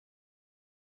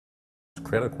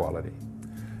credit quality.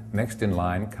 Next in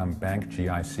line come bank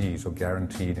GICs, or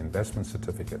guaranteed investment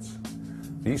certificates.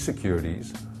 These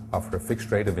securities offer a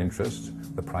fixed rate of interest.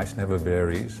 The price never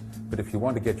varies, but if you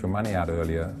want to get your money out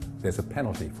earlier, there's a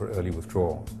penalty for early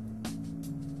withdrawal.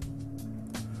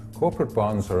 Corporate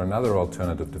bonds are another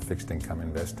alternative to fixed income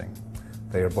investing.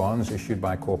 They are bonds issued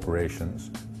by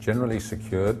corporations, generally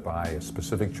secured by a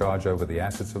specific charge over the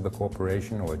assets of the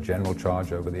corporation or a general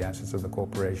charge over the assets of the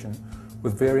corporation,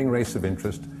 with varying rates of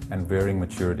interest and varying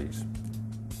maturities.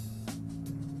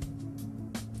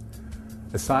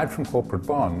 Aside from corporate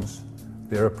bonds,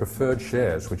 there are preferred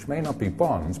shares, which may not be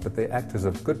bonds, but they act as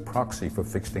a good proxy for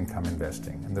fixed income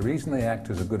investing. And the reason they act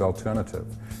as a good alternative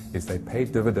is they pay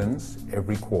dividends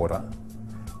every quarter,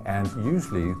 and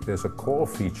usually there's a call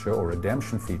feature or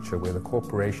redemption feature where the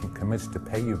corporation commits to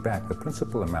pay you back the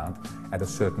principal amount at a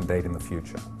certain date in the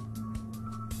future.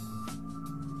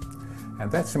 And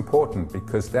that's important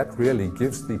because that really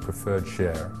gives the preferred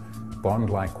share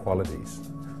bond-like qualities.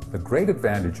 The great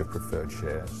advantage of preferred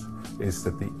shares is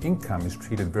that the income is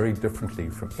treated very differently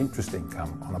from interest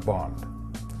income on a bond.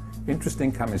 Interest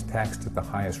income is taxed at the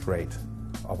highest rate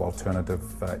of alternative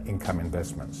income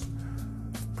investments.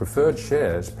 Preferred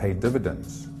shares pay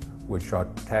dividends, which are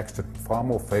taxed at far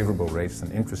more favorable rates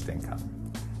than interest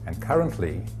income. And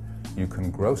currently, you can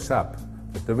gross up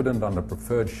the dividend on a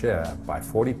preferred share by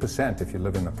 40% if you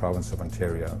live in the province of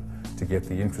Ontario to get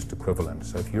the interest equivalent.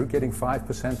 So if you're getting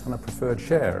 5% on a preferred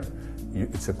share,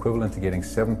 it's equivalent to getting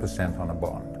 7% on a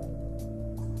bond.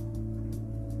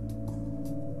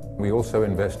 We also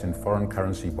invest in foreign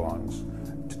currency bonds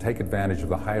to take advantage of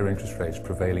the higher interest rates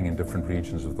prevailing in different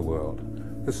regions of the world.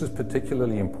 This is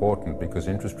particularly important because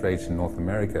interest rates in North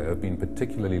America have been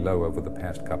particularly low over the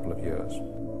past couple of years.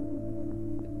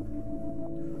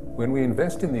 When we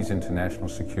invest in these international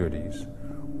securities,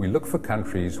 we look for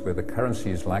countries where the currency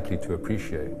is likely to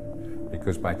appreciate,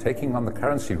 because by taking on the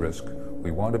currency risk, we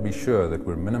want to be sure that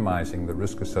we're minimizing the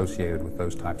risk associated with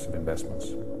those types of investments.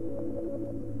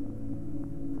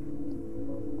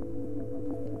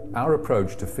 Our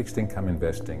approach to fixed income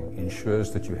investing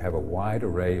ensures that you have a wide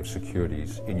array of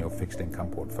securities in your fixed income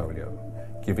portfolio,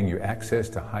 giving you access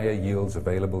to higher yields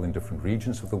available in different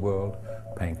regions of the world,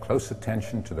 paying close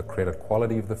attention to the credit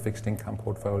quality of the fixed income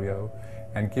portfolio,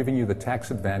 and giving you the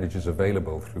tax advantages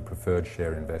available through preferred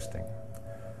share investing.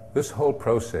 This whole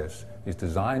process is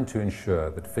designed to ensure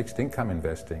that fixed income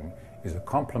investing is a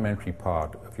complementary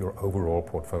part of your overall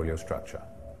portfolio structure.